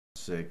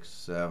6,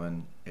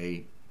 7,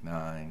 8,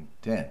 9,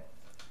 10.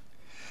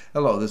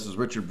 Hello, this is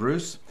Richard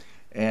Bruce,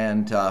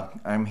 and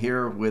I'm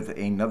here with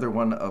another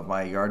one of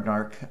my Yard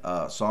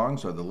Narc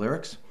songs, or the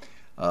lyrics.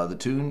 The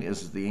tune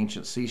is the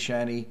ancient sea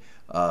shanty,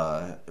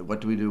 What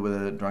Do We Do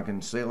with a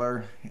Drunken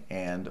Sailor,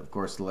 and of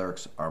course the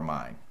lyrics are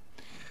mine.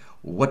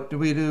 What do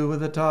we do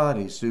with a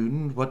tardy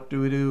student? What do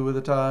we do with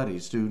a tardy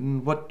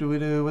student? What do we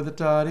do with a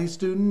tardy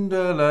student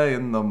early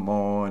in the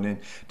morning?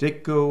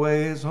 Take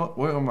away his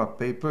warm-up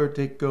paper,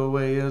 take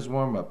away his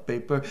warm-up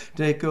paper,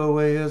 take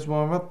away his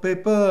warm-up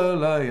paper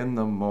early in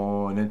the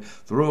morning.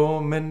 Throw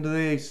him into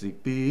the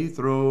ACP,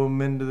 throw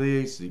him into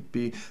the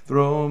ACP,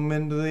 throw him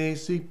into the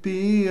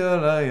ACP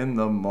early in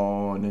the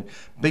morning.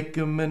 Bake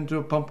him into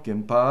a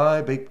pumpkin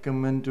pie, bake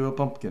him into a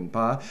pumpkin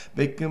pie,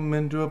 bake him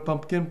into a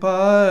pumpkin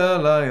pie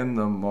early in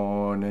the morning.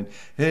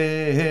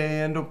 Hey,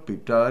 hey, and don't be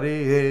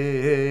tardy,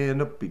 hey, hey, and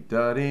don't be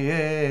tardy,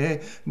 hey,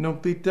 hey,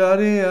 don't be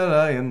tardy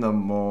early in the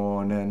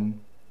morning.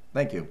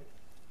 Thank you.